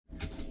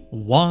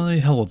Why,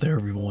 hello there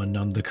everyone,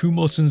 I'm the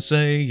Kumo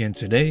Sensei, and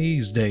today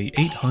is day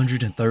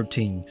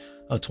 813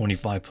 of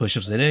 25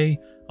 push-ups a day,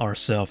 our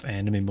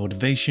self-anime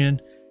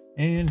motivation,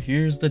 and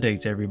here's the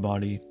date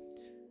everybody.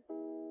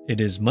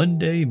 It is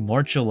Monday,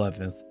 March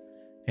 11th,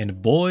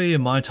 and boy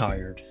am I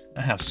tired.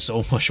 I have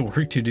so much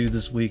work to do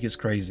this week, it's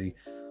crazy.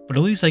 But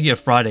at least I get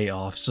Friday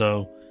off,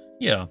 so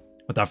yeah,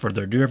 without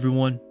further ado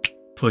everyone,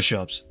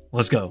 push-ups,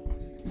 let's go.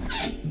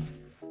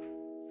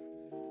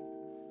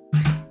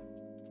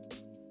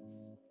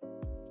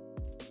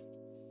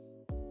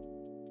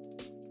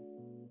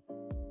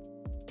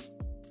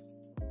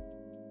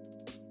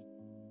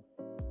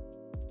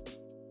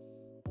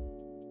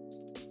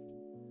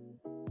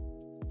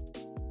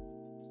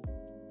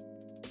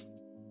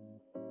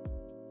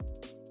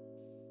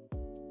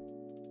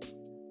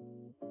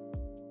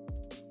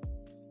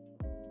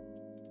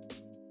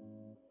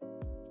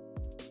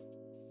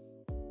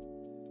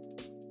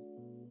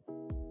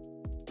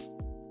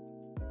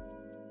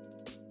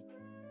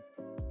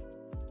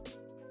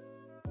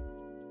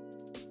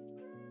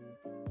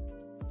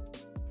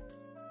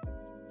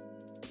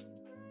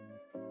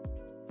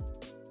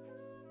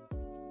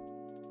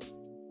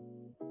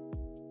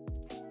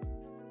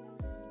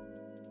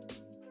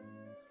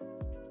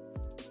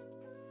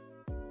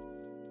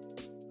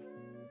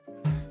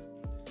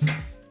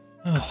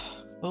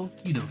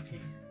 Okie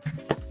dokie.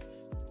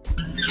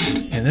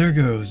 And there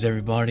goes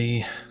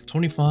everybody,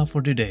 25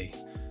 for today.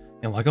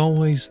 And like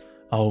always,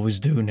 I always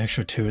do an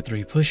extra 2 or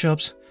 3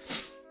 push-ups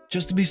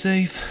just to be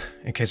safe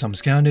in case I'm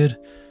miscounted.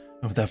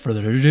 And without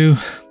further ado,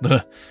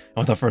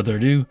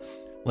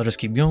 let us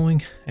keep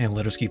going and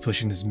let us keep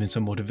pushing this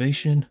mental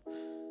motivation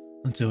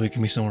until we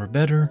can be somewhere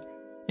better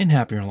and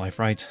happier in life,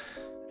 right?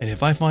 And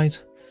if I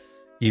fight,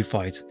 you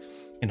fight.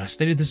 And I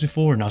stated this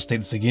before and I'll state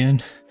this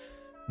again.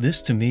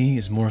 This to me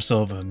is more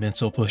so of a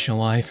mental push in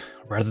life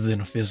rather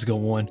than a physical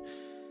one.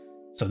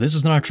 So this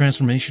is not a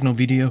transformational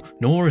video,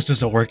 nor is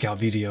this a workout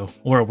video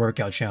or a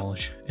workout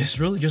challenge. It's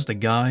really just a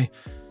guy,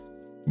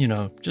 you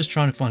know, just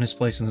trying to find his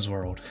place in this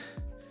world.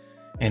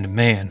 And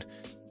man,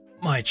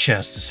 my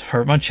chest is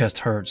hurt. My chest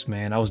hurts,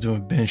 man. I was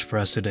doing bench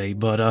press today,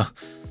 but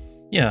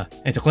yeah.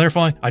 And to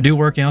clarify, I do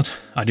work out,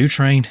 I do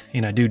train,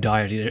 and I do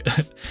diet.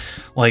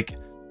 Like,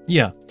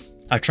 yeah.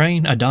 I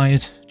train, I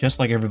diet, just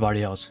like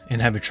everybody else,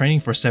 and have been training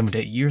for 7 to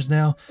 8 years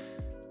now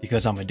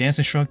because I'm a dance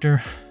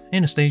instructor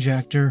and a stage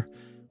actor,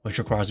 which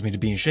requires me to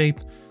be in shape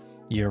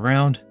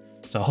year-round.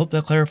 So I hope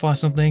that clarifies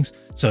some things.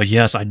 So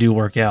yes, I do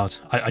work out.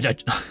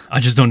 I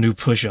just don't do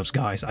push-ups,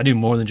 guys. I do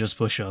more than just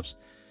push-ups.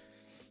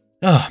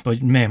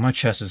 But man, my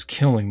chest is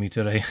killing me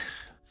today.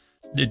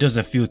 It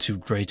doesn't feel too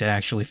great,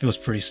 actually. It feels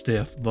pretty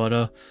stiff,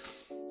 but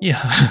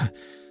yeah.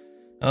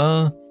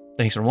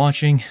 Thanks for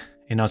watching.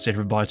 And I'll see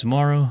everybody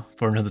tomorrow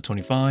for another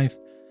 25.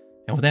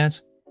 And with that,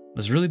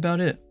 that's really about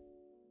it.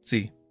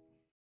 See.